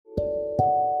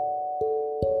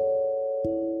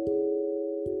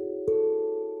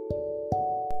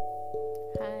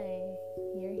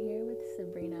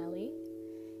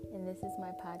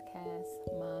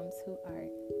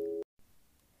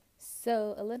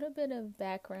So, a little bit of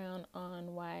background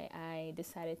on why I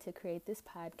decided to create this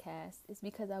podcast is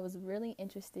because I was really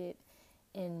interested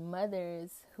in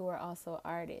mothers who are also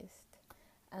artists.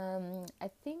 I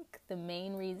think the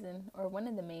main reason, or one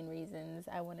of the main reasons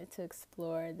I wanted to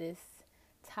explore this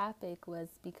topic was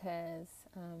because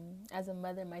as a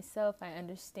mother myself, I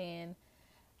understand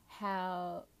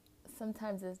how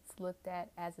sometimes it's looked at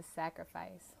as a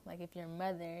sacrifice. Like if you're a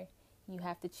mother, you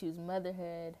have to choose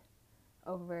motherhood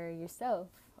over yourself,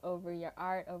 over your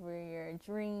art, over your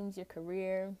dreams, your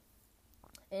career.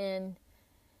 And,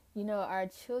 our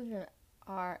children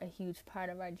are a huge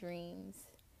part of our dreams.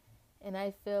 And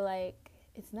I feel like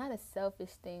it's not a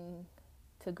selfish thing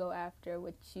to go after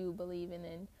what you believe in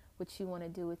and what you want to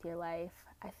do with your life.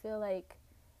 I feel like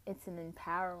it's an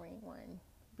empowering one,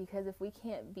 because if we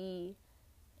can't be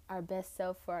our best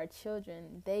self for our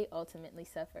children, they ultimately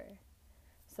suffer.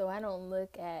 So I don't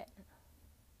look at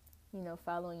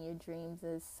following your dreams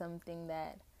as something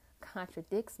that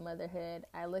contradicts motherhood.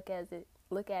 I look at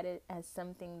it as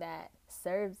something that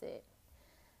serves it,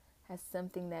 as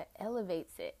something that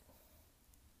elevates it.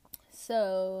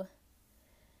 So,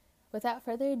 without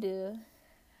further ado,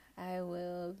 I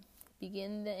will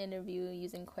begin the interview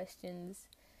using questions,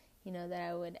 that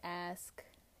I would ask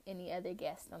any other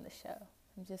guest on the show.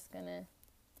 I'm just gonna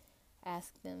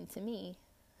ask them to me.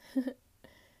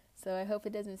 So I hope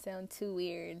it doesn't sound too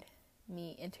weird,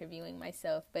 me interviewing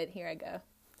myself, but here I go.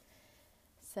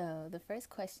 So the first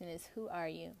question is, who are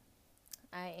you?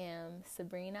 I am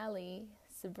Sabrine Ali.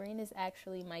 Sabrine is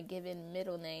actually my given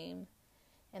middle name,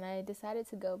 and I decided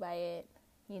to go by it.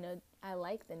 I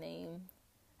like the name.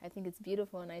 I think it's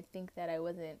beautiful, and I think that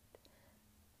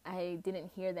I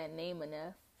didn't hear that name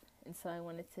enough, and so I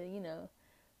wanted to,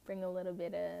 bring a little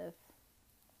bit of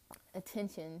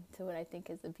attention to what I think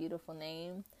is a beautiful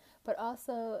name, but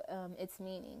also its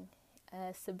meaning.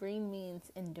 Sabrine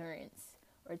means endurance,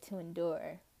 or to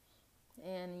endure.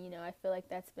 And, I feel like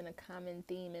that's been a common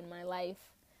theme in my life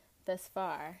thus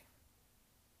far.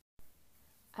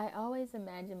 I always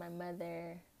imagined my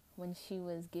mother, when she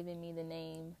was giving me the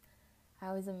name, I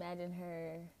always imagined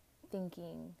her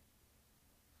thinking,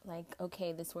 like,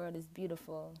 okay, this world is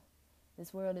beautiful.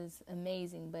 This world is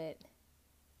amazing, but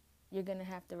you're going to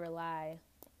have to rely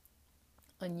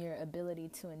on your ability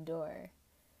to endure.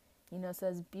 So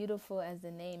as beautiful as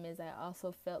the name is, I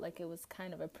also felt like it was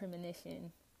kind of a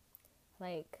premonition.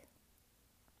 Like,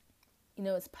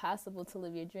 it's possible to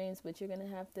live your dreams, but you're going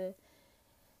to have to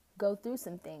go through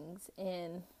some things.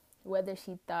 And whether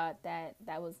she thought that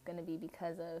was going to be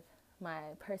because of my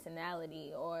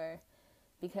personality or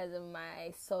because of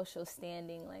my social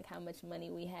standing, like how much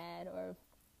money we had, or,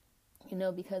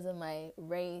 because of my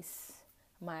race,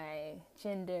 my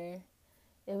gender,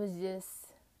 it was just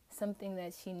something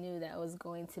that she knew that was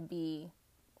going to be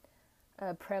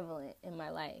prevalent in my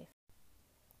life.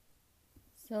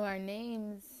 So our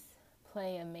names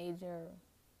play a major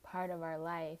part of our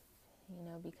life,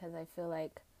 because I feel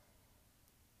like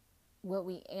what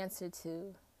we answer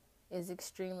to is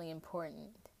extremely important.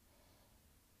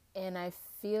 And I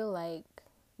feel like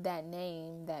that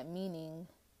name, that meaning,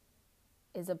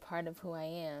 is a part of who I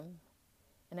am.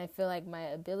 And I feel like my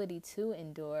ability to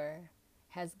endure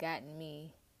has gotten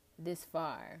me this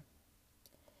far.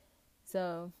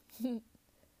 So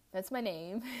that's my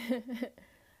name.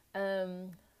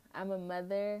 I'm a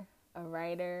mother, a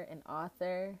writer, an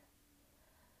author.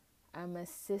 I'm a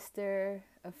sister,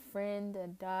 a friend, a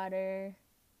daughter.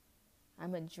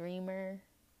 I'm a dreamer.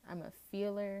 I'm a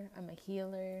feeler. I'm a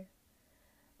healer.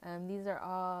 These are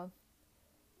all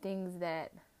things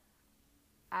that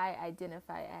I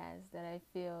identify as, that I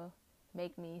feel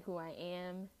make me who I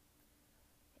am,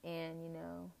 and,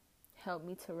 help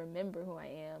me to remember who I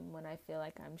am when I feel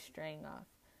like I'm straying off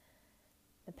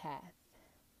the path.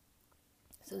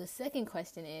 So the second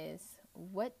question is,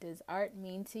 what does art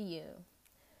mean to you?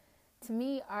 To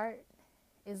me, art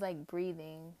is like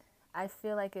breathing. I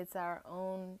feel like it's our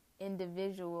own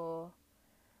individual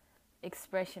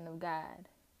expression of God.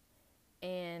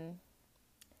 And,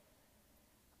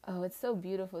 it's so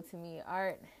beautiful to me.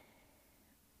 Art,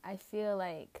 I feel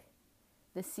like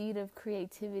the seed of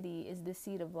creativity is the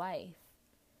seed of life.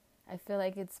 I feel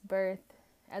like it's birthed,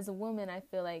 as a woman, I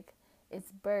feel like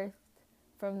it's birthed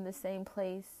from the same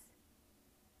place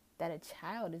that a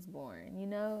child is born,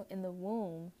 in the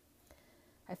womb.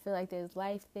 I feel like there's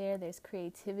life there, there's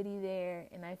creativity there,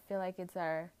 and I feel like it's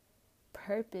our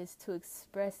purpose to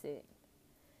express it.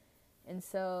 And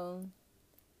so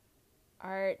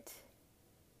art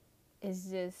is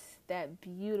just that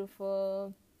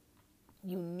beautiful,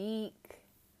 unique,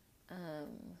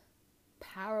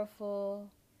 powerful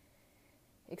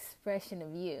expression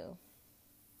of you.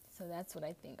 So that's what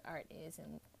I think art is,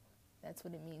 and that's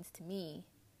what it means to me.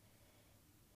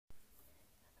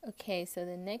 Okay, so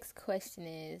the next question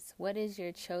is, what is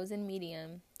your chosen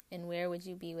medium and where would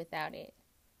you be without it?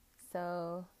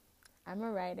 So I'm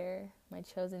a writer. My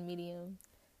chosen medium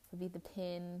would be the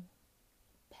pen,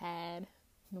 pad,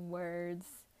 the words.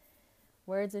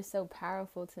 Words are so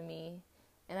powerful to me.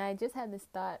 And I just had this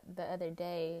thought the other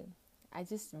day. I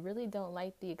just really don't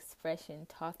like the expression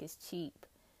talk is cheap,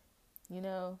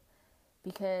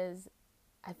 because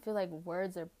I feel like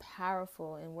words are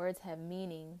powerful and words have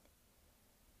meaning.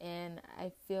 And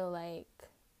I feel like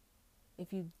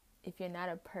if you're not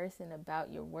a person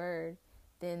about your word,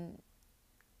 then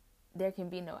there can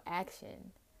be no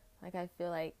action. Like I feel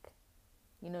like,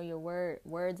 your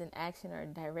words and action are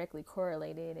directly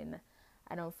correlated, and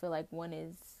I don't feel like one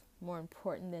is more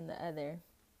important than the other.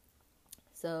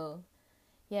 So,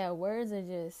 yeah, words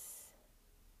are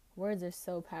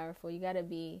so powerful. You got to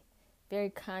be very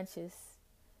conscious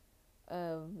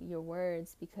of your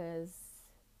words because,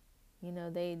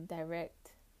 they're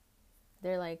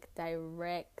like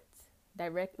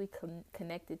directly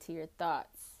connected to your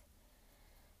thoughts.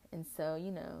 And so,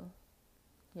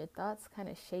 your thoughts kind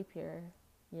of shape your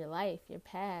life, your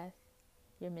path,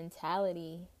 your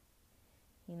mentality,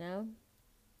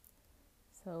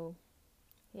 So,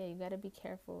 yeah, you got to be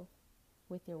careful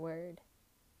with your word.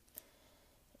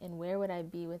 And where would I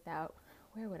be without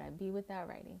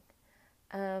writing?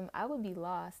 I would be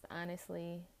lost,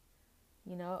 honestly.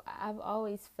 I've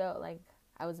always felt like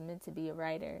I was meant to be a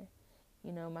writer.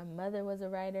 My mother was a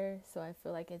writer, so I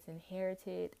feel like it's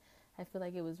inherited. I feel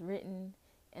like it was written,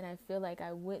 and I feel like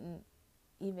I wouldn't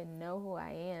even know who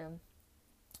I am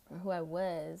or who I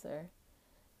was or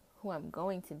who I'm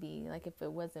going to be, like if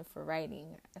it wasn't for writing.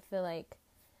 I feel like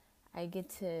I get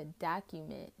to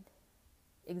document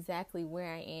exactly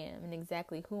where I am and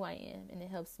exactly who I am, and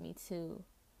it helps me to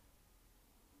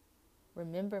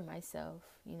remember myself,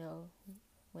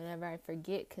 whenever I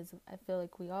forget, because I feel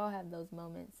like we all have those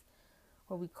moments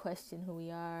where we question who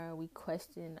we are, we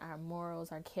question our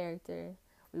morals, our character.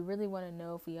 We really want to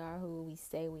know if we are who we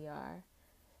say we are.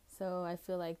 So I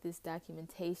feel like this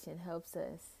documentation helps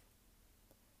us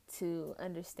to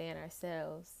understand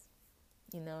ourselves,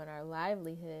 and our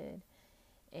livelihood.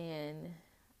 And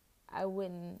I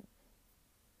wouldn't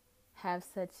have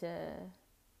such a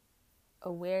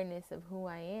awareness of who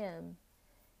I am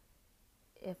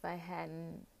if I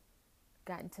hadn't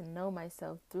gotten to know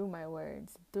myself through my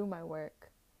words, through my work.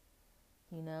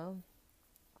 You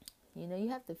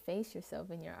have to face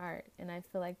yourself in your art, and I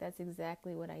feel like that's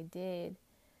exactly what I did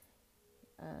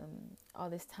all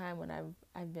this time when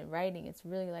I've been writing. It's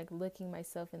really like looking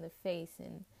myself in the face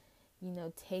and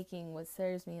taking what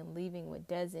serves me and leaving what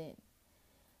doesn't,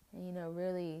 and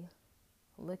really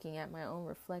looking at my own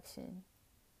reflection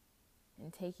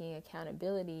and taking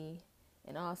accountability,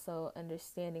 and also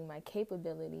understanding my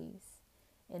capabilities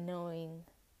and knowing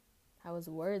I was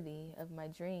worthy of my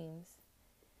dreams.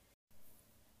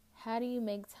 How do you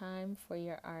make time for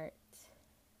your art?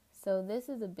 So this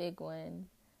is a big one,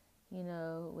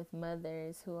 with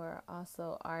mothers who are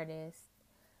also artists,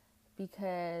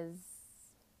 because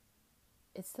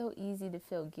it's so easy to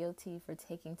feel guilty for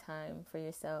taking time for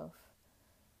yourself.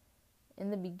 In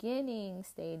the beginning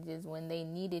stages, when they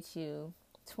needed you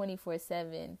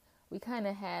 24/7, we kind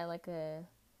of had like a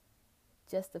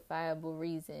justifiable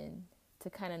reason to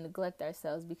kind of neglect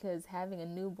ourselves, because having a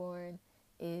newborn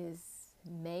is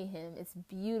mayhem. It's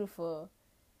beautiful.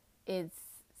 It's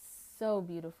so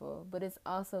beautiful, but it's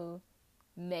also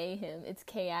mayhem. It's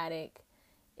chaotic.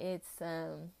 It's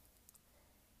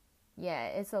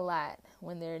it's a lot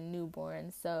when they're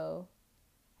newborn. So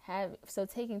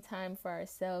taking time for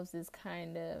ourselves is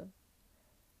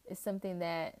something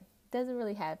that doesn't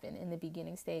really happen in the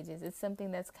beginning stages. It's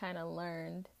something that's kind of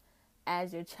learned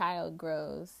as your child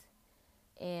grows,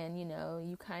 and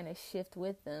you kind of shift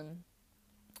with them,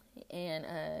 and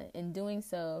in doing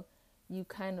so, you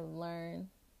kind of learn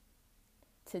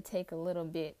to take a little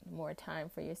bit more time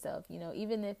for yourself,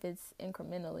 even if it's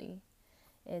incrementally.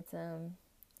 It's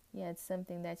it's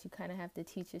something that you kind of have to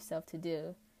teach yourself to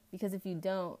do, because if you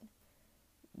don't,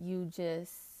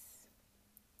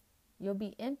 you'll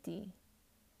be empty,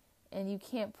 and you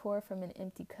can't pour from an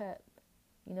empty cup.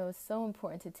 It's so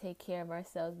important to take care of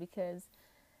ourselves, because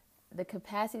the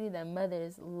capacity that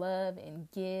mothers love and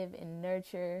give and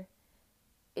nurture,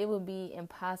 it would be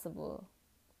impossible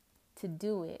to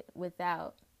do it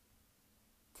without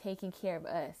taking care of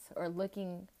us or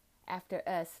looking after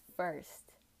us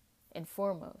first and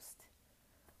foremost,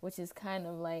 which is kind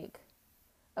of like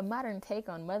a modern take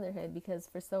on motherhood, because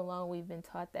for so long we've been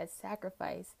taught that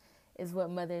sacrifice is what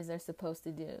mothers are supposed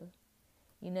to do,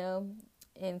 you know?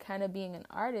 And kind of being an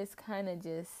artist kind of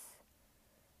just,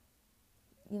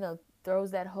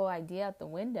 throws that whole idea out the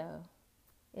window.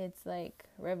 It's like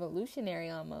revolutionary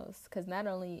almost, because not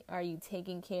only are you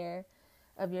taking care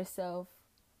of yourself,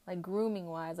 like grooming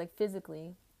wise, like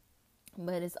physically,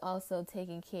 but it's also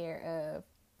taking care of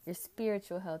your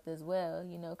spiritual health as well,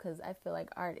 because I feel like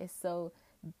art is so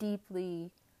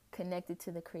deeply connected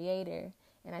to the creator,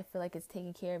 and I feel like it's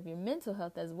taking care of your mental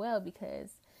health as well, because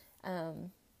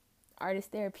art is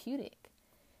therapeutic,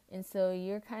 and so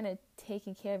you're kind of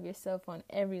taking care of yourself on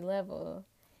every level,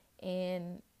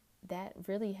 and that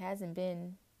really hasn't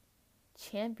been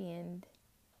championed,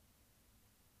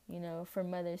 for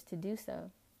mothers to do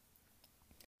so.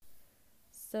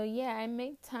 So yeah, I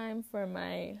make time for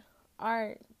my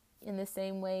art in the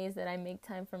same ways that I make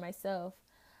time for myself.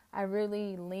 I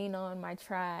really lean on my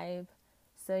tribe.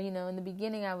 So, in the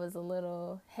beginning I was a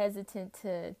little hesitant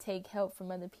to take help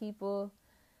from other people.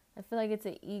 I feel like it's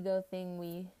an ego thing.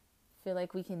 We feel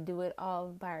like we can do it all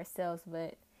by ourselves,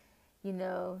 but,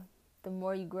 the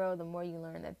more you grow, the more you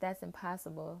learn that that's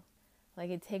impossible. Like,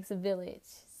 it takes a village.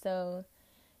 So,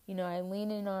 I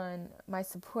lean in on my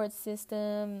support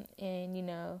system,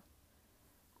 and,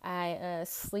 I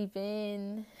sleep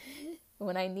in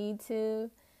when I need to.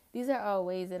 These are all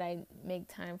ways that I make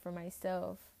time for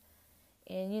myself.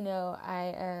 And,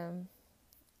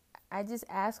 I just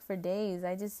ask for days.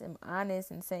 I just am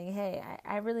honest and saying, hey,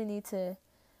 I really need to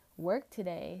work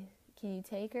today. Can you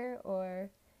take her? Or,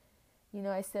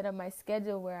 I set up my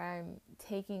schedule where I'm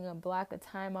taking a block of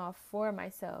time off for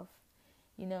myself.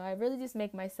 I really just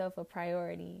make myself a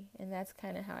priority, and that's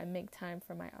kind of how I make time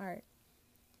for my art.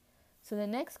 So the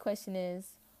next question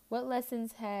is, what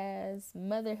lessons has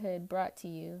motherhood brought to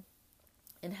you,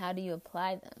 and how do you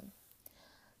apply them?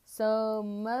 So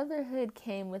motherhood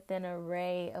came with an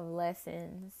array of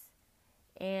lessons,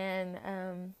 and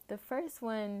the first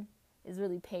one is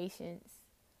really patience,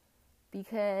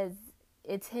 because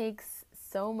it takes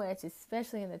so much,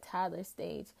 especially in the toddler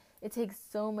stage. It takes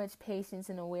so much patience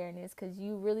and awareness, because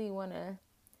you really want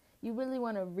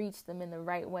to reach them in the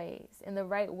right ways. And the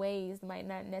right ways might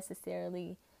not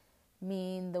necessarily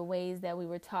mean the ways that we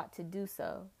were taught to do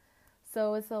so.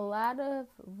 So it's a lot of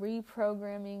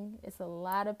reprogramming. It's a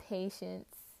lot of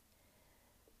patience.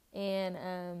 And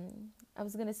I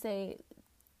was going to say,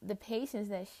 the patience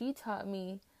that she taught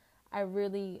me, I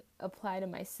really apply to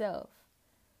myself.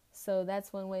 So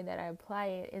that's one way that I apply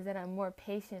it, is that I'm more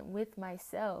patient with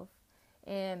myself.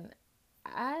 And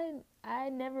I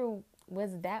never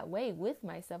was that way with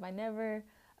myself. I never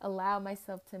allowed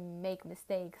myself to make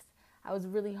mistakes. I was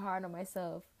really hard on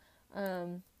myself.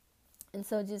 And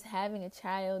so just having a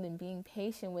child and being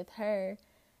patient with her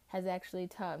has actually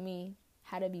taught me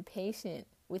how to be patient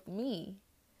with me.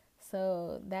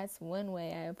 So that's one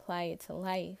way I apply it to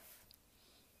life.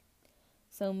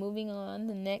 So moving on,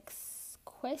 the next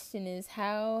question is,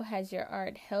 how has your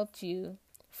art helped you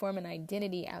form an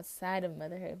identity outside of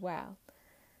motherhood? Wow.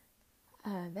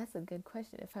 That's a good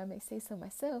question, if I may say so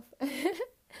myself.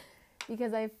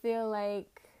 Because I feel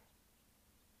like,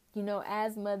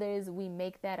 as mothers, we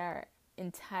make that our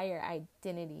entire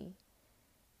identity.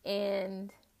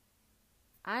 And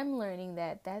I'm learning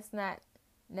that that's not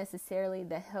necessarily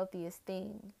the healthiest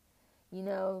thing,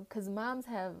 because moms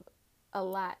have a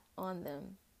lot on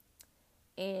them.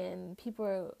 And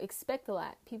people expect a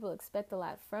lot. People expect a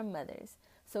lot from mothers.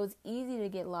 So it's easy to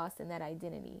get lost in that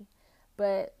identity.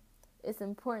 But it's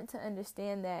important to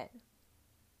understand that,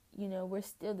 we're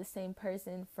still the same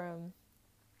person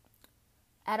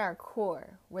at our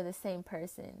core. We're the same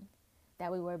person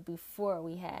that we were before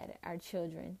we had our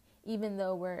children. Even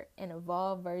though we're an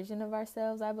evolved version of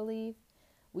ourselves, I believe,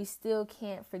 we still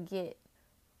can't forget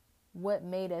what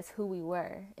made us who we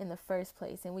were in the first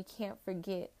place. And we can't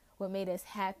forget what made us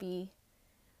happy.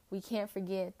 We can't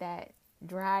forget that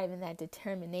drive and that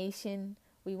determination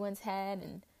we once had,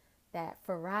 and that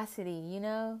ferocity,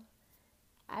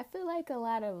 I feel like there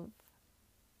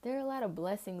are a lot of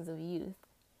blessings of youth,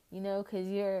 because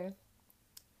you're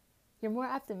more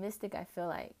optimistic, I feel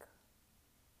like,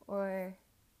 or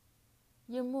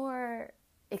you're more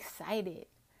excited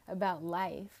about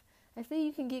life. I feel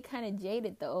you can get kind of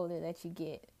jaded the older that you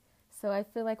get. So I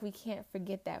feel like we can't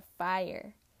forget that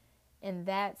fire. And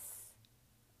that's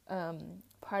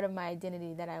part of my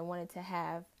identity that I wanted to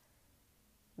have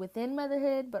within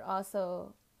motherhood, but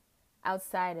also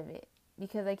outside of it.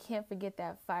 Because I can't forget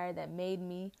that fire that made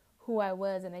me who I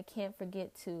was, and I can't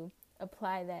forget to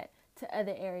apply that to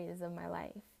other areas of my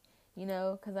life.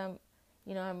 Because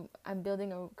I'm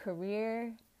building a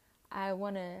career. I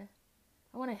want to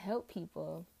help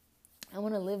people. I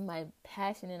want to live my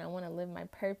passion and I want to live my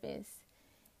purpose.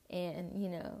 And,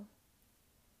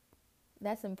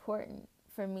 that's important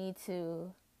for me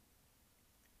to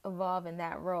evolve in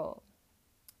that role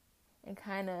and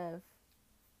kind of,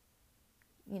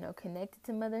 connected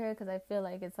to motherhood, because I feel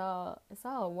like it's all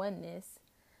a oneness.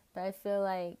 But I feel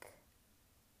like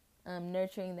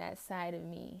nurturing that side of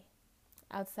me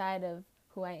outside of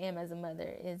who I am as a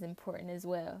mother is important as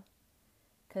well.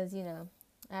 Because,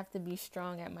 I have to be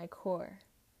strong at my core.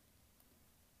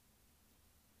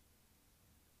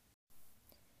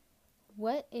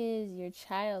 What is your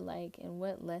child like, and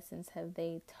what lessons have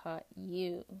they taught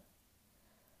you?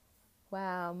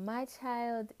 Wow, my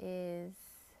child is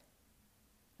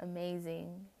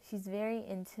amazing. She's very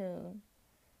in tune.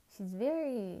 She's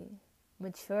very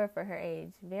mature for her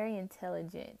age, very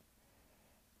intelligent.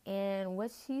 And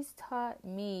what she's taught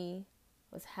me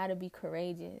was how to be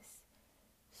courageous.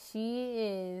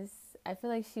 I feel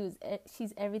like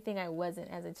she's everything I wasn't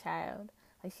as a child.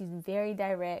 Like, she's very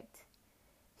direct.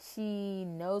 She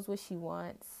knows what she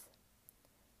wants.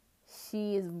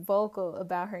 She is vocal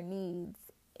about her needs.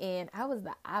 And I was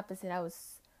the opposite. I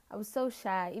was so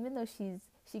shy. Even though she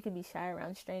can be shy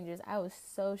around strangers, I was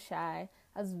so shy.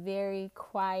 I was very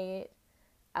quiet.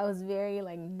 I was very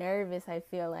nervous, I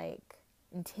feel like,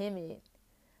 and timid.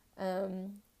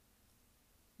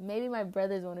 Maybe my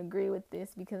brothers won't agree with this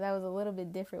because I was a little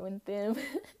bit different with them.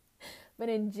 But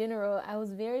in general, I was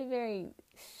very, very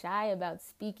shy about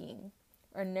speaking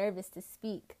or nervous to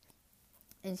speak.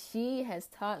 And she has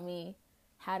taught me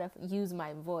how to use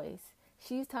my voice.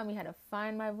 She's taught me how to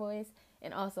find my voice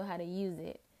and also how to use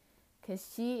it.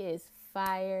 Because she is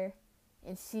fire,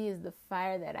 and she is the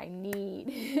fire that I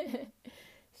need.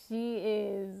 She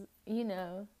is,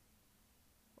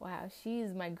 wow, she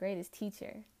is my greatest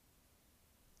teacher.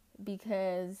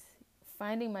 Because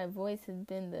finding my voice has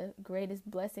been the greatest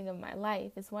blessing of my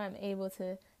life. It's why I'm able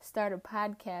to start a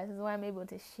podcast. It's why I'm able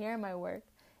to share my work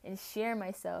and share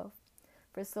myself.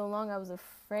 For so long, I was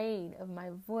afraid of my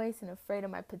voice and afraid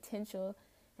of my potential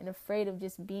and afraid of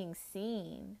just being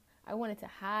seen. I wanted to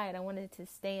hide. I wanted to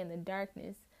stay in the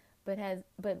darkness. But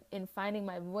in finding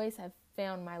my voice, I've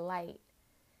found my light.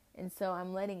 And so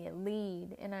I'm letting it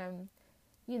lead. And I'm,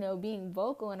 being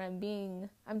vocal, and I'm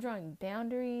drawing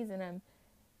boundaries, and I'm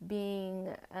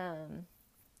being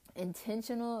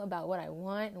intentional about what I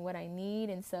want and what I need.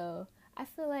 And so I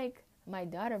feel like my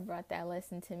daughter brought that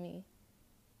lesson to me.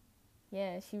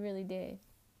 Yeah, she really did.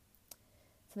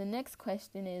 So the next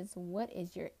question is, what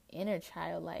is your inner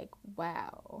child like?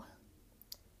 Wow.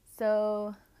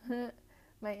 So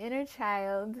my inner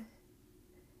child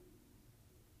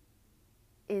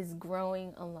is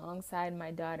growing alongside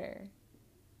my daughter.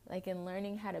 Like, in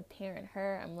learning how to parent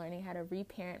her, I'm learning how to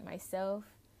reparent myself.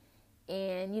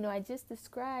 And, I just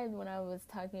described, when I was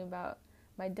talking about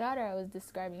my daughter, I was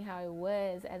describing how I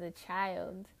was as a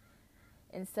child.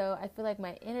 And so I feel like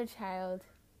my inner child,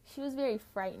 she was very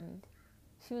frightened.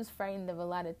 She was frightened of a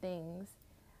lot of things.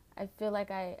 I feel like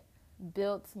I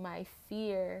built my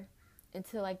fear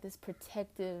into this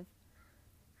protective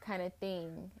kind of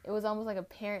thing. It was almost like a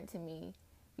parent to me,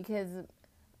 because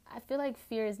I feel like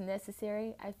fear is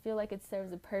necessary. I feel like it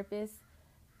serves a purpose,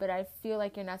 but I feel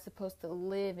like you're not supposed to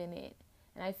live in it.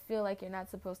 And I feel like you're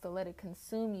not supposed to let it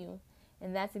consume you.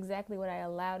 And that's exactly what I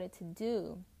allowed it to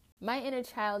do. My inner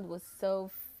child was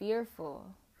so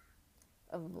fearful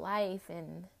of life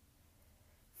and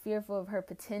fearful of her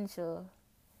potential.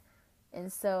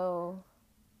 And so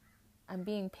I'm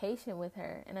being patient with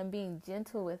her, and I'm being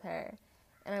gentle with her,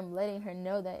 and I'm letting her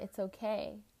know that it's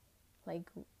okay.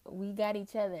 We got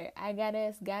each other. I got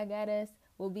us. God got us.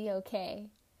 We'll be okay.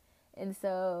 And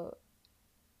so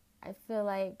I feel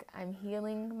like I'm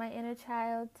healing my inner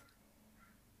child,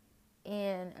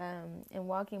 and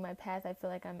walking my path, I feel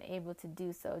like I'm able to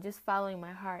do so. Just following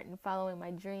my heart and following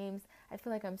my dreams, I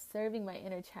feel like I'm serving my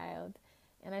inner child,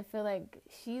 and I feel like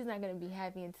she's not going to be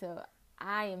happy until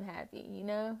I am happy,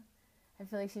 I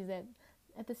feel like she's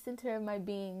at the center of my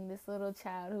being, this little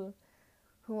child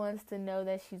who wants to know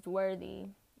that she's worthy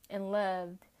and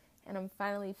loved, and I'm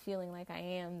finally feeling like I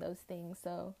am those things.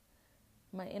 So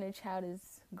my inner child is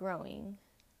growing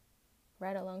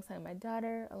right alongside my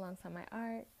daughter, alongside my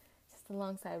art, just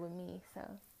alongside with me. So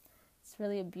it's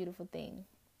really a beautiful thing.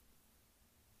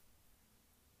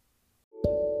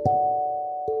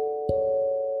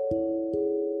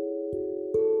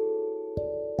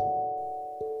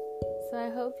 So I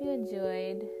hope you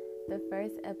enjoyed the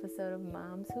first episode of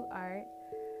Moms Who Art.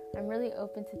 I'm really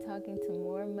open to talking to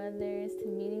more mothers, to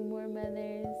meeting more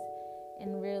mothers,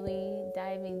 and really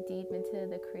diving deep into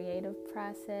the creative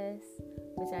process,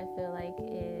 which I feel like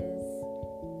is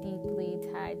deeply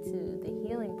tied to the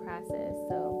healing process.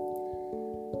 So,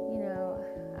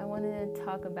 I wanted to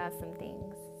talk about some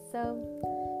things. So,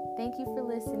 thank you for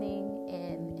listening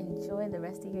and enjoy the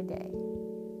rest of your day.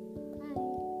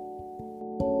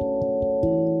 Bye.